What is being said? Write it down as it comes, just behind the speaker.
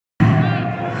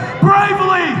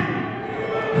bravely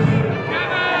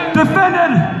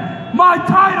defended my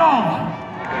title.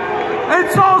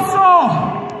 It's also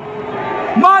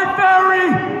my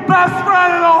very best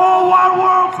friend in the whole wide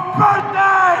world's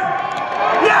birthday.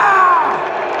 Yeah!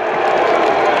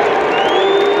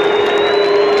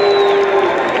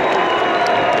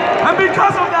 And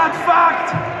because of that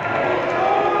fact,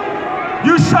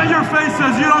 you shut your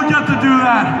faces. You don't get to do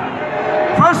that.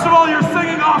 First of all, you're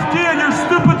singing off key and your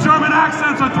stupid German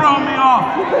accents are throwing me off.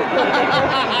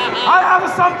 I have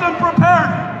something prepared.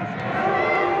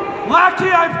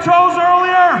 Lackey I chose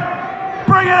earlier,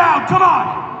 bring it out, come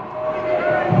on.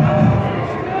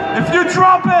 If you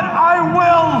drop it, I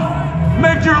will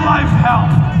make your life hell.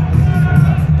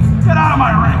 Get out of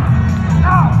my ring.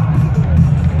 Ow.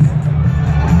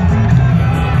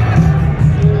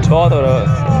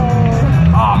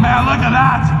 Oh man, look at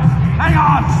that. Hang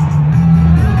on.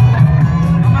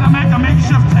 I'm gonna make a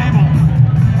makeshift table.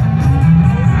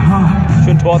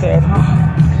 Schön Torte essen.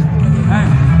 Hey.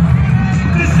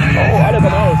 Oh, alle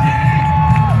kommen raus.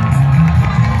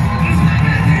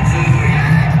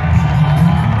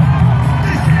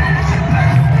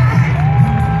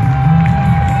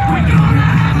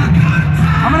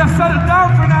 I'm gonna set it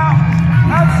down for now.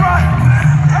 That's right.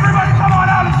 Everybody come on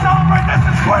out and celebrate. This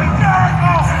is Chris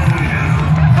Jericho.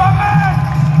 The man,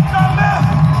 the myth,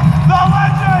 the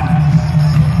legend.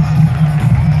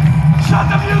 Shut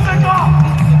the music off.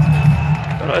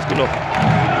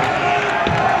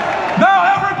 Now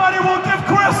everybody will give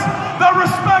Chris the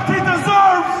respect he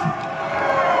deserves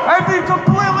and be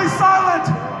completely silent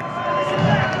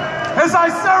as I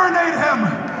serenade him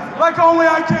like only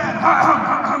I can.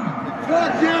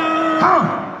 Fuck you!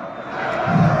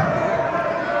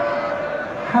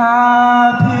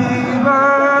 Happy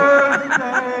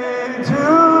birthday to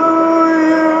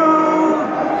you.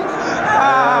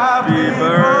 Happy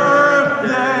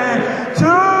birthday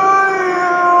to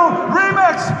you.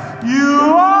 Remix. You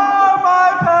are my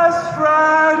best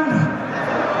friend,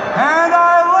 and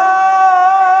I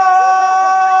love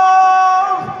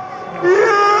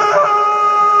you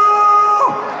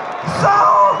so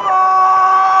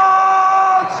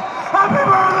much. Happy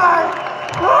birthday.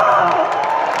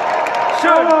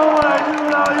 Sure. I don't know what I do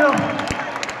without you.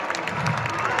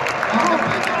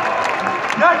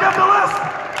 Yeah, get the list.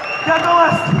 Get the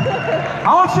list. I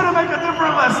want you to make a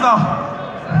different list, though.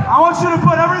 I want you to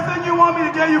put everything you want me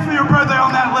to get you for your birthday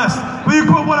on that list. But you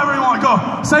put whatever you want. Go.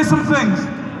 Say some things.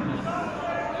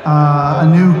 A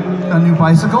new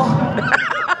bicycle.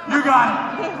 You got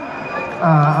it.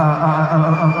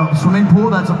 A swimming pool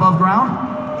that's above ground.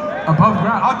 Above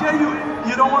ground. I'll get you.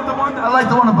 You don't want the one that... I like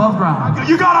the one above ground.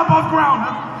 You got above ground.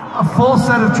 A full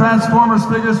set of Transformers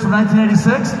figures from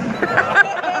 1986.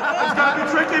 It's gonna be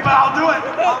tricky, but I'll do it.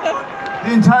 The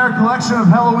entire collection of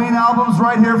Halloween albums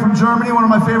right here from Germany, one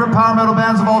of my favorite power metal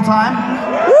bands of all time.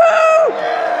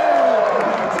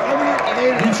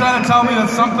 You trying to tell me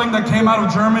that something that came out of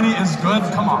Germany is good?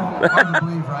 Come on. Hard to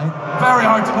believe, right? Very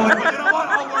hard to believe, but you know what?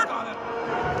 I'll work on it.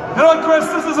 You know what, Chris?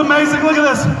 This is amazing. Look at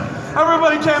this.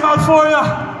 Everybody came out for you.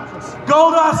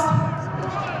 Goldust,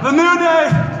 The New Day,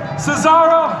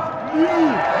 Cesaro,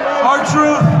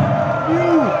 R-Truth,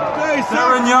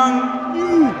 Darren Young,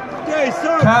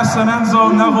 Cass and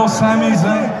Enzo, Neville, Sami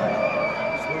Zayn,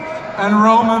 and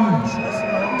Roman.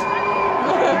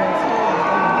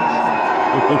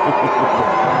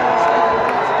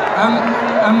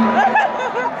 and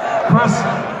Chris.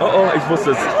 Ich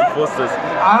wusste es.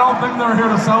 I don't think they're here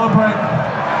to celebrate.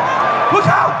 Look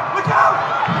out! Look out!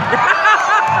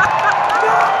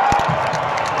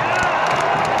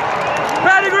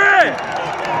 Pedigree!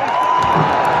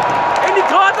 In die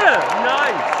Torte!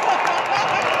 Nice!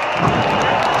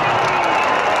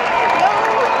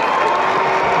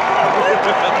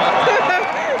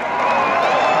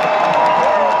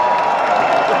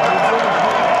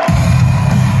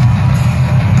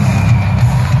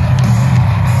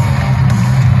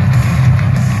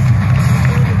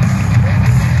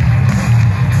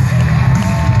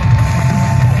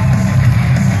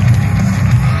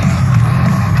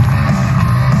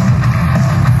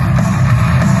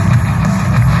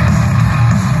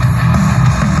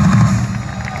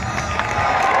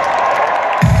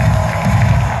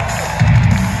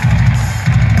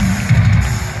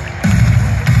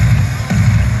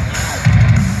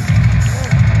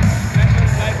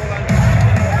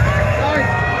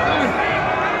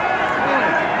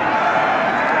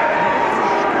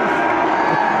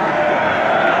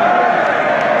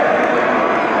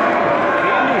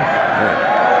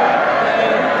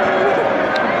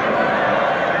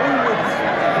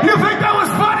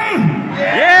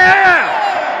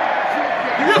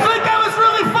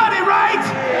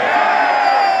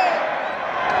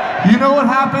 You know what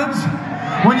happens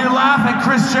when you laugh at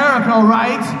Chris Jericho,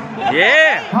 right?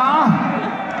 Yeah. Huh?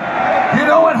 You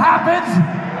know what happens,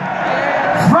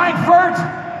 Frankfurt,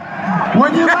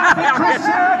 when you laugh at Chris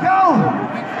Jericho?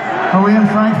 Are we in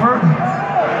Frankfurt?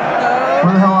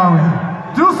 Where the hell are we?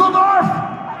 Dusseldorf?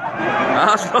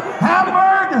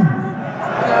 Hamburg?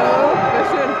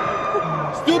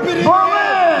 Stupid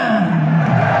Berlin!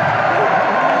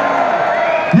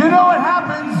 You know what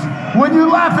happens when you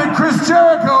laugh at Chris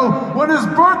Jericho when his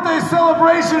birthday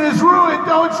celebration is ruined,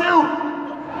 don't you?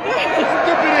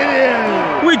 Stupid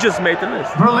idiot! We just made the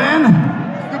list. Berlin?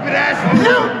 Stupid asshole!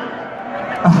 You!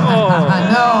 Oh. I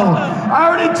know. I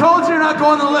already told you you're not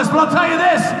going on the list, but I'll tell you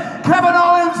this. Kevin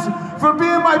Owens, for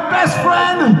being my best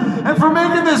friend and for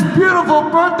making this beautiful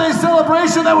birthday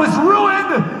celebration that was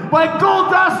ruined by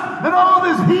Goldust and all of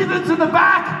his heathens in the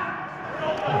back.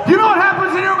 You know what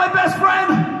happens when you're my best friend?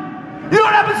 You know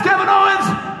what happens, Kevin Owens?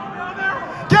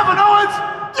 Kevin Owens,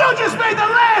 you just made the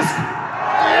list!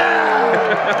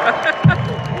 Yeah!